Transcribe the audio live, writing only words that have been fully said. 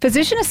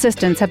Physician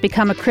assistants have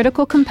become a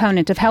critical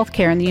component of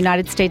healthcare in the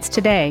United States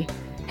today.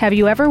 Have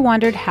you ever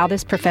wondered how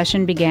this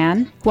profession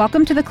began?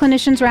 Welcome to the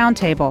Clinicians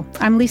Roundtable.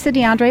 I'm Lisa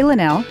DeAndre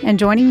Linnell, and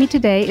joining me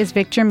today is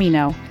Vic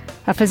Germino,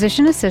 a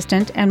physician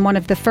assistant and one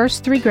of the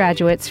first 3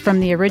 graduates from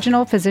the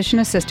original physician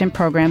assistant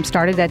program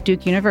started at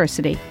Duke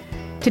University.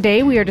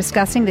 Today, we are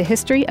discussing the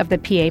history of the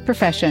PA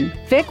profession.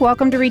 Vic,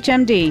 welcome to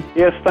ReachMD.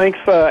 Yes, thanks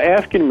for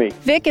asking me.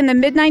 Vic, in the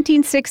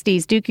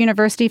mid-1960s, Duke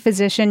University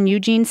physician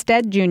Eugene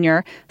Stead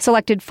Jr.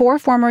 selected 4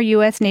 former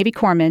U.S. Navy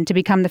corpsmen to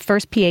become the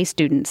first PA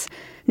students.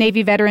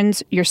 Navy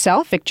veterans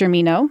yourself, Vic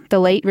Germino, the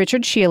late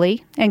Richard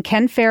Shealy, and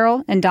Ken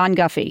Farrell and Don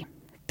Guffey.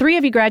 3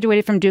 of you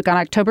graduated from Duke on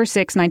October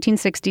 6,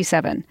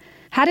 1967.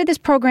 How did this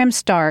program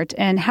start,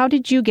 and how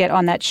did you get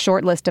on that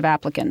short list of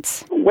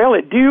applicants? Well,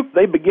 at Duke,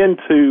 they began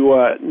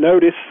to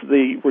notice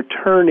the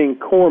returning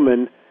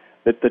corpsmen,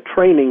 that the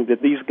training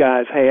that these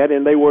guys had,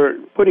 and they were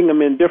putting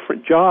them in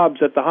different jobs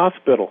at the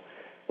hospital.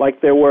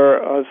 Like there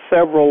were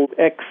several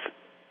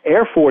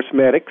ex-Air Force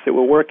medics that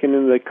were working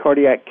in the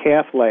cardiac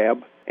cath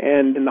lab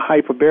and in the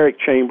hyperbaric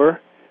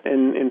chamber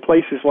and in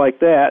places like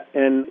that,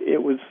 and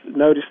it was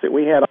noticed that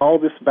we had all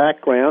this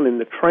background in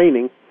the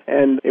training.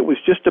 And it was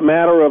just a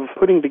matter of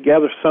putting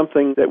together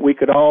something that we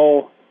could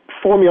all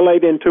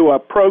formulate into a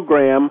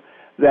program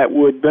that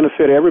would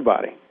benefit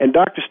everybody. And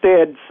Dr.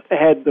 Stead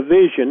had the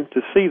vision to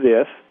see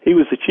this. He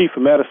was the chief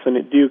of medicine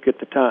at Duke at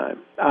the time.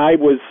 I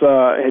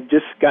had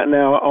just gotten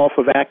out off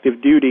of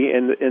active duty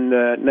in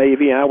the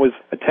Navy. I was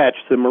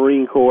attached to the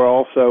Marine Corps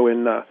also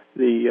in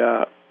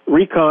the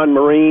Recon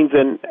Marines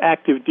and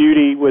active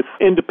duty with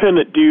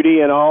independent duty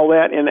and all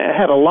that, and I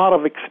had a lot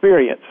of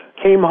experience.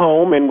 Came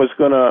home and was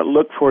going to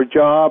look for a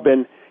job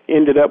and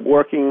ended up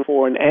working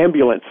for an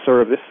ambulance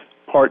service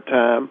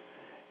part-time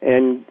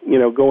and,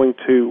 going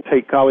to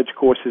take college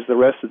courses the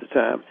rest of the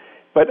time.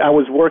 But I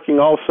was working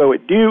also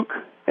at Duke,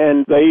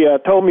 and they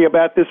told me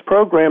about this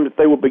program that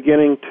they were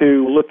beginning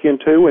to look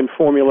into and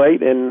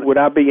formulate, and would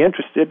I be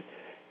interested?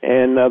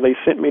 And they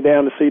sent me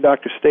down to see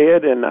Dr.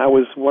 Stead, and I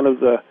was one of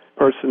the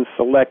persons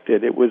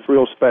selected. It was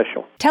real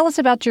special. Tell us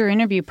about your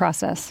interview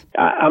process.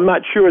 I'm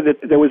not sure that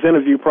there was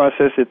interview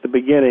process at the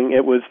beginning.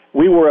 It was,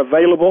 we were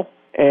available,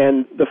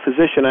 and the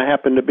physician I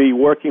happened to be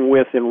working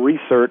with in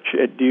research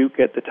at Duke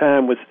at the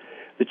time was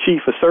the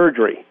chief of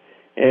surgery.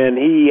 And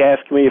he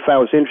asked me if I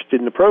was interested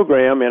in the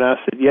program, and I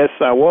said, yes,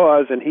 I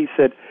was. And he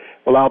said,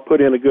 well, I'll put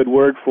in a good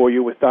word for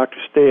you with Dr.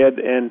 Stead.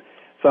 And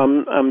so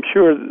I'm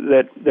sure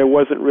that there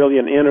wasn't really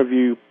an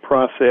interview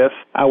process.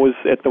 I was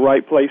at the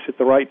right place at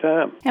the right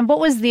time. And what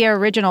was the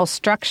original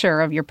structure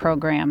of your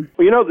program?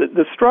 Well,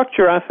 the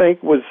structure, I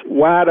think, was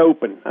wide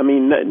open. I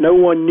mean, no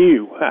one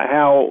knew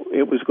how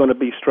it was going to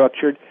be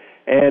structured.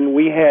 And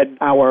we had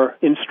our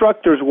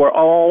instructors were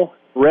all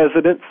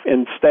residents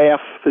and staff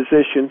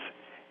physicians.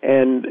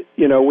 And,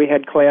 we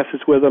had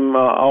classes with them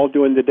all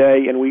during the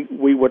day, and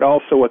we would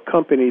also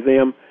accompany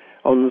them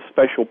on the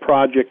special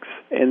projects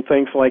and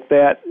things like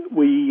that.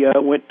 We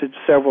went to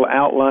several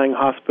outlying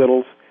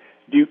hospitals.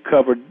 Duke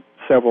covered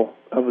several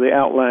of the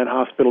outlying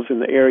hospitals in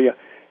the area.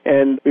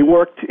 And we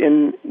worked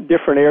in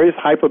different areas,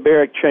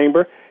 hyperbaric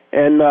chamber.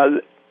 And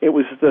it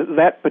was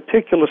that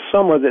particular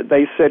summer that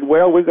they said,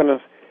 well, we're going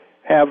to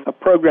have a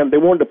program. They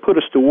wanted to put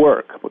us to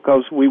work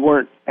because we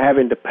weren't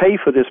having to pay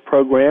for this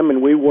program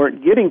and we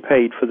weren't getting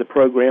paid for the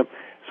program.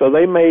 So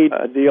they made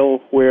a deal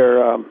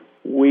where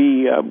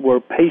we were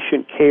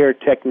patient care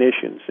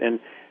technicians and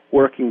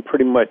working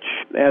pretty much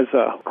as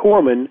a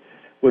corpsman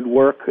would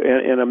work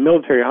in a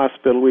military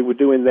hospital. We were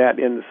doing that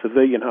in the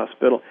civilian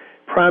hospital,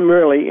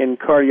 primarily in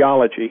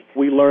cardiology.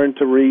 We learned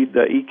to read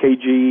the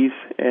EKGs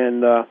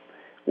and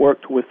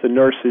worked with the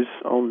nurses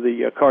on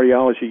the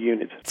cardiology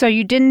units. So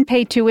you didn't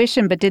pay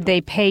tuition, but did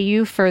they pay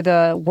you for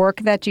the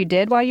work that you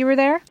did while you were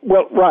there?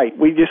 Well, right.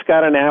 We just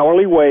got an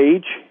hourly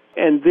wage,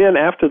 and then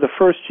after the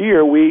first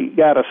year, we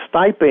got a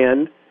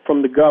stipend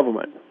from the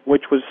government,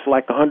 which was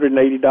like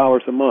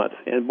 $180 a month.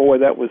 And boy,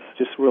 that was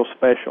just real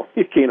special.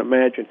 You can't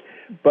imagine.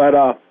 But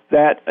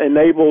that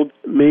enabled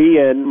me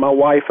and my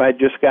wife. I had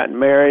just gotten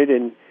married,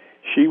 and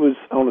she was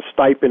on a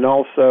stipend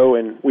also,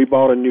 and we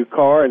bought a new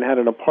car and had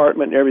an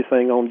apartment and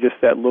everything on just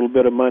that little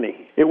bit of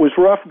money. It was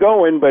rough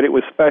going, but it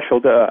was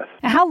special to us.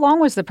 How long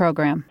was the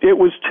program? It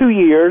was 2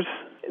 years,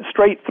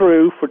 straight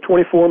through for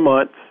 24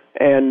 months,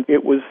 and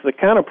it was the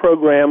kind of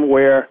program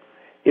where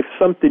if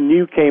something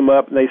new came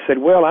up and they said,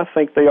 well, I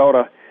think they ought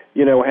to,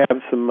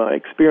 have some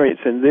experience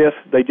in this,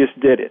 they just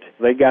did it.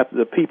 They got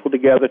the people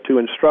together to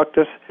instruct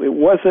us. It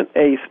wasn't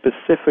a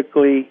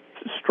specifically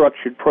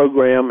structured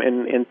program,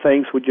 and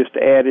things were just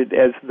added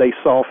as they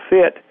saw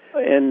fit.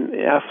 And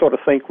I sort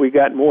of think we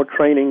got more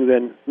training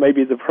than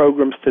maybe the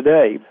programs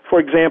today. For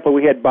example,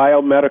 we had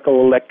biomedical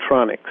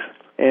electronics,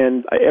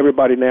 and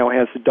everybody now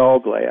has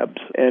dog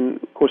labs.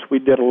 And, of course, we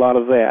did a lot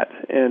of that.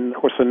 And, of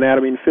course,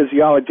 anatomy and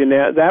physiology.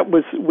 Now,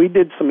 we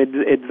did some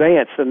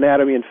advanced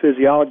anatomy and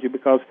physiology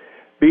because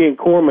being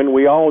corpsmen,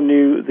 we all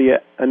knew the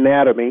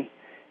anatomy,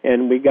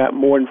 and we got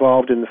more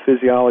involved in the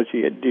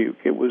physiology at Duke.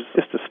 It was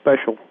just a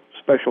special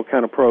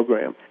kind of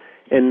program.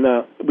 And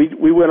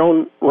we went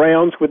on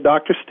rounds with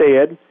Dr.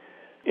 Stead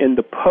in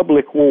the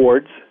public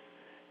wards.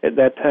 At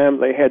that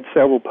time, they had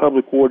several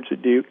public wards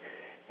at Duke,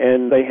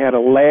 and they had a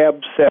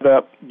lab set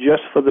up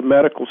just for the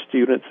medical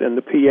students, and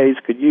the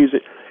PAs could use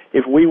it.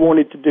 If we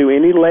wanted to do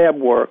any lab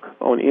work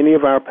on any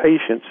of our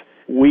patients,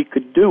 we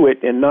could do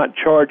it and not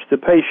charge the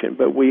patient,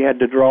 but we had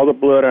to draw the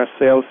blood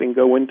ourselves and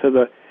go into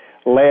the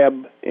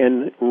lab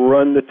and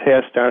run the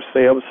test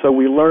ourselves. So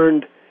we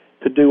learned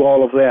to do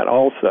all of that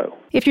also.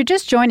 If you're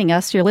just joining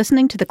us, you're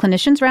listening to the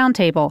Clinicians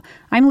Roundtable.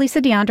 I'm Lisa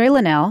DeAndre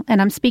Linnell,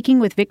 and I'm speaking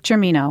with Vic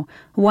Germino,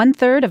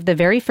 one-third of the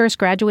very first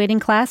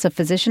graduating class of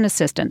physician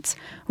assistants.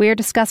 We are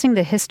discussing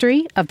the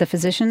history of the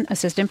physician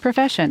assistant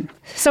profession.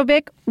 So,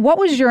 Vic, what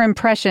was your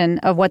impression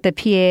of what the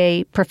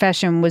PA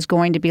profession was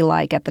going to be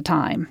like at the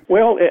time?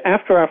 Well,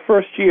 after our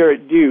first year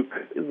at Duke,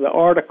 the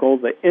article,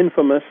 the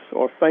infamous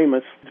or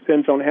famous,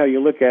 depends on how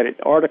you look at it,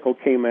 article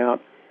came out,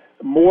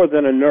 More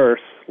Than a Nurse,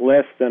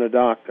 Less Than a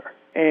Doctor.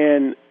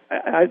 And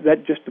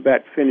that just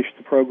about finished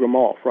the program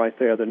off right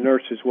there. The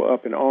nurses were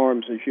up in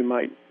arms, as you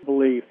might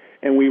believe,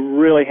 and we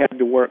really had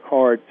to work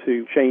hard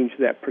to change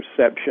that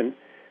perception.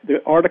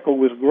 The article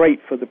was great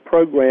for the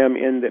program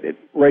in that it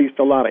raised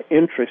a lot of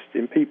interest,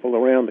 and people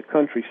around the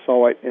country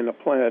saw it and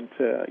applied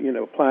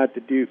to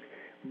Duke.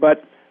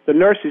 But the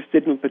nurses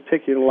didn't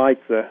particularly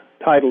like the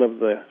title of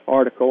the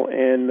article,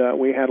 and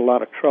we had a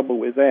lot of trouble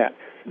with that.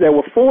 There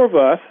were four of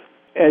us,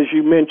 as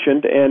you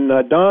mentioned,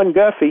 and Don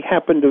Guffey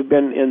happened to have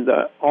been in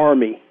the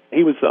Army.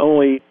 He was the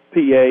only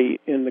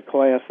PA in the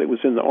class that was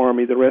in the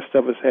Army. The rest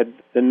of us had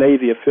the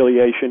Navy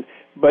affiliation.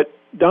 But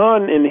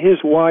Don and his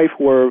wife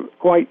were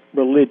quite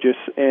religious,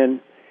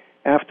 and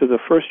after the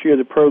first year of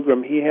the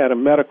program, he had a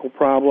medical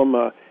problem,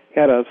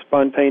 had a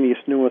spontaneous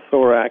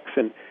pneumothorax,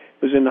 and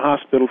was in the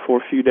hospital for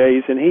a few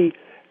days, and he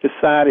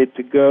decided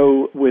to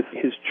go with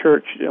his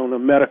church on a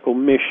medical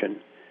mission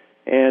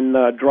and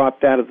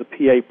dropped out of the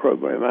PA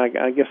program.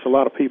 I guess a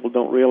lot of people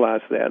don't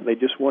realize that. They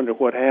just wonder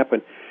what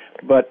happened.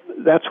 But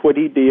that's what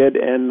he did,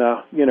 and,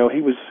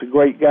 he was a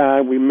great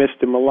guy. We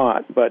missed him a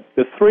lot. But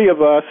the three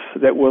of us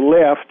that were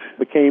left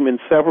became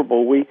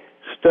inseparable. We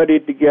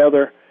studied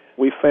together.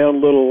 We found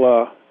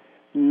little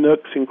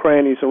nooks and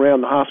crannies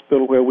around the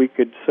hospital where we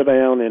could sit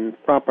down and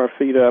prop our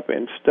feet up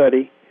and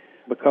study,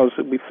 because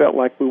we felt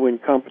like we were in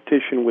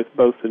competition with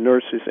both the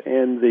nurses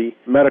and the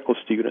medical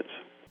students.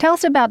 Tell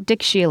us about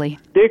Dick Shealy.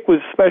 Dick was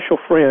a special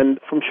friend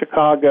from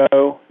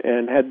Chicago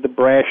and had the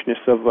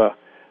brashness of a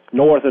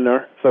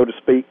northerner, so to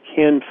speak.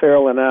 Ken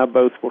Farrell and I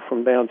both were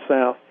from down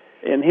south.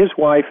 And his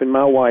wife and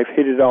my wife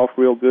hit it off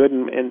real good,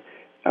 and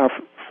our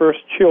first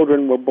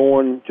children were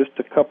born just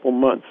a couple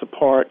months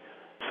apart,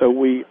 so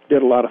we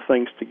did a lot of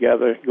things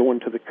together, going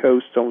to the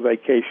coast on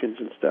vacations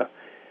and stuff.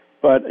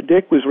 But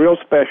Dick was real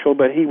special,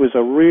 but he was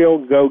a real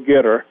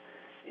go-getter.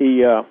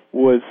 He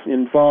was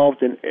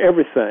involved in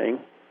everything,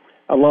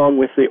 along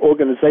with the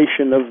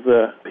organization of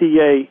the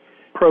PA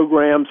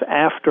programs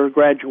after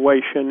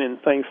graduation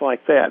and things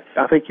like that.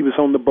 I think he was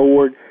on the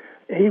board.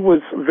 He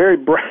was very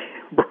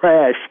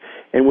brash,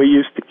 and we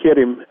used to kid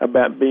him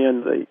about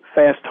being the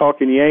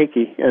fast-talking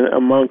Yankee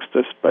amongst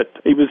us, but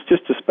he was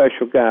just a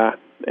special guy,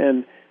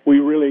 and we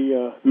really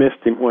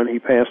missed him when he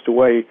passed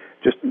away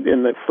just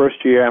in the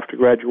first year after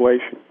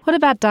graduation. What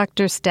about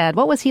Dr. Stead?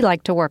 What was he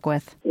like to work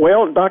with?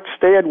 Well, Dr.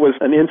 Stead was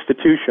an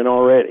institution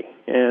already,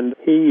 and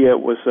he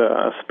was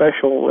a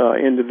special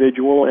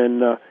individual,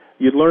 and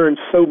you learned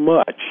so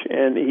much,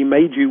 and he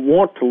made you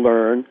want to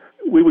learn.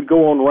 We would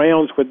go on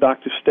rounds with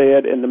Dr.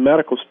 Stead and the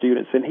medical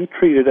students, and he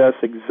treated us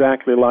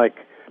exactly like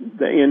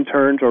the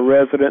interns or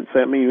residents.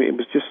 I mean, it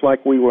was just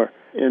like we were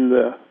in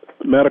the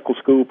medical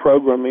school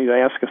program. He'd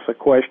ask us a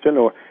question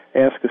or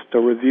ask us to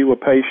review a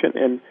patient,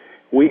 and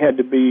we had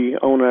to be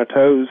on our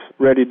toes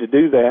ready to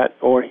do that,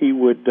 or he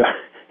would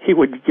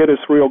get us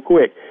real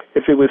quick.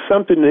 If it was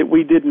something that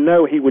we didn't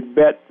know, he would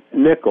bet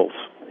nickels.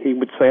 He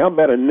would say, I'll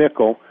bet a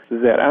nickel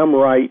that I'm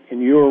right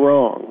and you're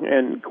wrong.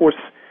 And, of course,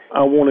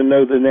 I want to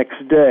know the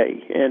next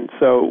day. And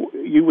so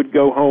you would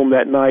go home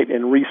that night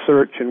and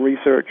research and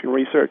research and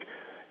research.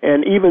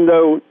 And even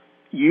though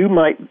you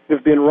might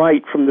have been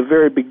right from the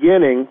very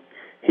beginning,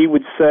 he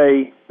would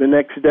say the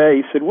next day,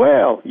 he said,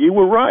 well, you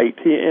were right.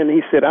 And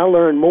he said, I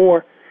learned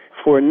more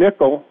for a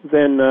nickel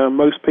than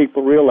most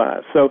people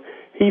realize. So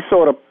he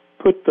sort of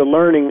put the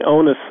learning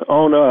onus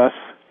on us,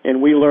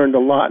 and we learned a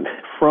lot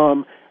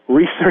from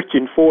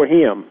researching for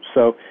him.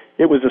 So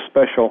it was a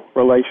special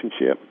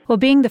relationship. Well,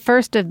 being the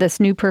first of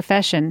this new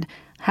profession,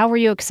 how were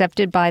you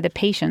accepted by the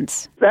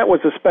patients? That was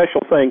a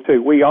special thing,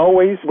 too. We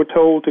always were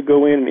told to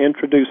go in and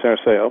introduce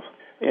ourselves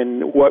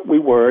and what we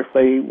were. If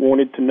they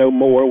wanted to know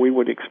more, we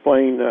would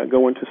explain,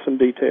 go into some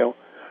detail.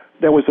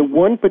 There was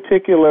one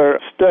particular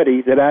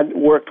study that I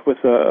worked with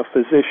a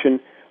physician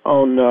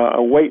on,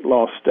 a weight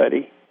loss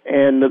study,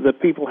 and the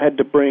people had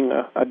to bring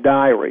a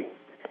diary,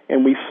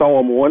 and we saw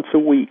them once a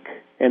week,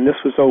 and this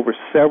was over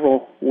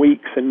several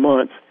weeks and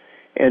months,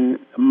 and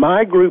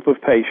my group of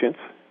patients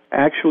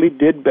actually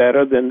did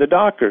better than the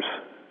doctor's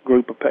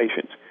group of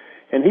patients,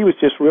 and he was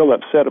just real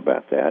upset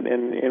about that,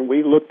 and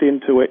we looked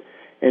into it,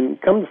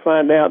 and come to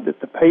find out that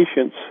the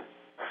patients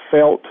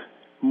felt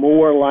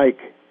more like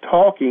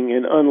talking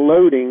and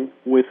unloading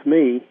with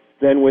me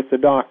than with the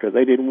doctor.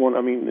 They didn't want,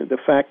 the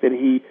fact that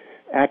he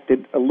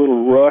acted a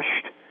little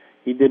rushed,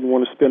 he didn't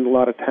want to spend a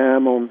lot of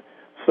time on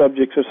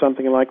subjects or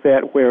something like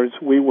that, whereas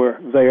we were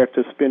there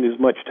to spend as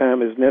much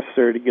time as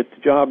necessary to get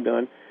the job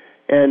done.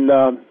 And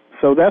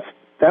so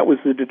that was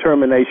the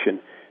determination,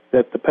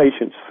 that the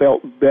patients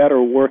felt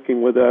better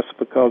working with us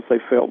because they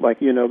felt like,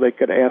 they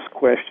could ask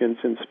questions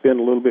and spend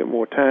a little bit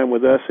more time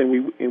with us, and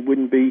we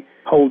wouldn't be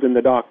holding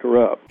the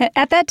doctor up.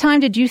 At that time,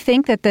 did you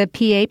think that the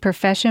PA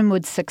profession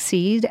would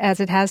succeed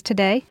as it has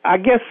today? I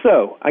guess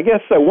so.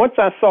 Once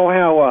I saw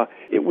how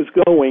it was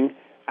going,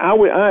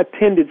 I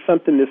attended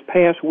something this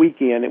past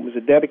weekend. It was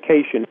a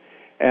dedication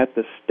at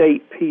the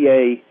state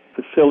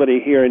PA facility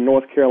here in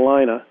North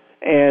Carolina,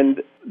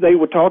 and they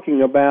were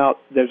talking about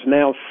there's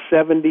now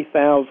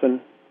 70,000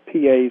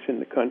 PAs in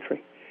the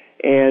country,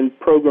 and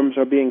programs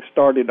are being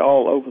started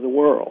all over the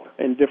world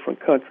in different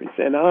countries.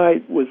 And I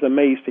was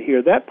amazed to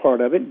hear that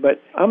part of it, but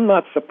I'm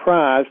not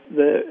surprised.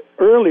 The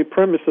early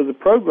premise of the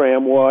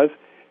program was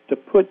to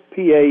put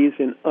PAs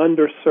in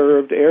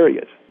underserved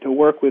areas, to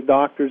work with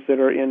doctors that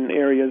are in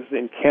areas,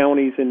 in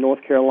counties in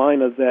North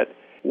Carolina that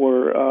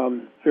were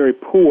very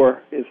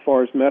poor as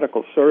far as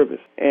medical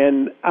service.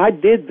 And I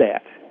did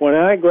that. When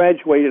I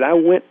graduated, I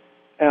went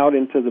out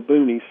into the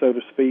boonies, so to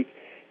speak,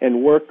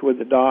 and worked with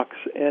the docs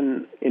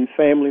and in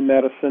family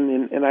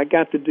medicine, and I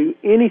got to do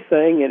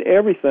anything and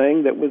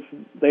everything that was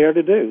there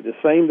to do, the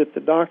same that the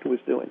doctor was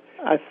doing.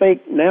 I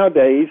think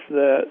nowadays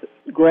the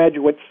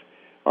graduates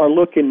are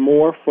looking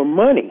more for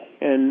money,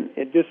 and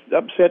it just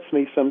upsets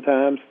me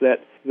sometimes that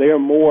they're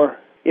more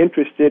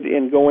interested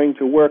in going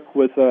to work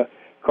with a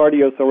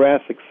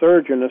cardiothoracic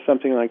surgeon or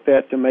something like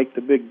that to make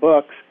the big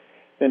bucks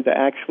than to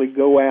actually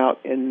go out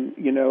and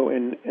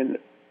and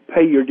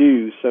pay your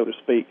dues, so to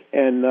speak,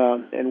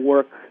 and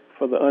work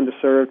for the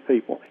underserved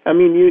people.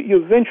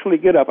 You eventually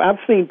get up. I've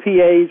seen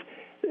PAs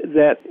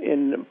that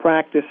in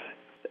practice,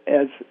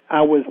 as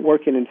I was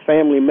working in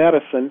family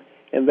medicine,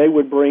 and they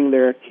would bring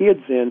their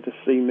kids in to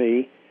see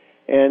me,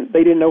 and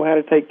they didn't know how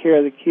to take care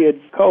of the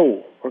kid's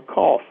cold or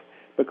cough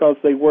because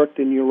they worked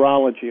in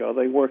urology or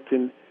they worked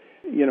in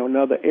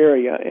another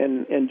area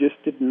and just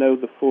didn't know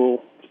the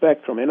full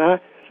spectrum. And I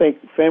think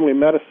family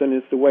medicine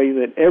is the way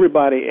that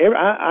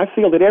I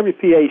feel that every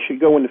PA should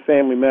go into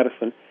family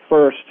medicine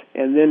first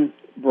and then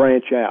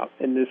branch out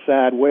and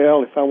decide,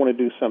 well, if I want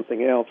to do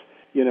something else,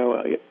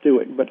 do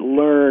it. But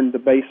learn the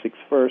basics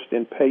first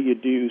and pay your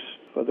dues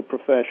for the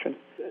profession.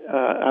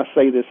 I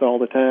say this all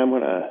the time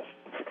when I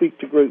speak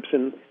to groups,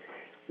 and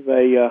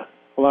a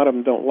lot of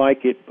them don't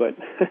like it, but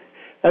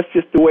that's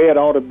just the way it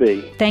ought to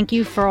be. Thank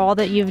you for all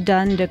that you've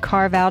done to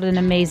carve out an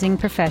amazing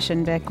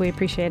profession, Vic. We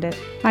appreciate it.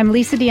 I'm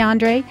Lisa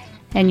DeAndre,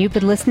 and you've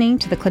been listening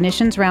to the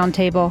Clinicians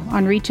Roundtable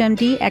on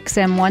ReachMD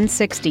XM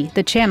 160,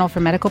 the channel for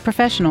medical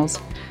professionals.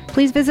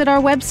 Please visit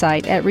our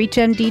website at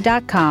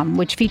reachmd.com,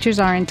 which features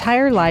our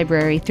entire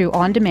library through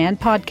on-demand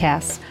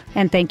podcasts.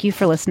 And thank you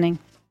for listening.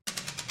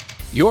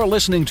 You're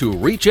listening to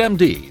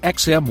ReachMD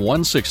XM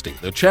 160,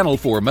 the channel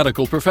for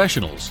medical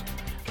professionals.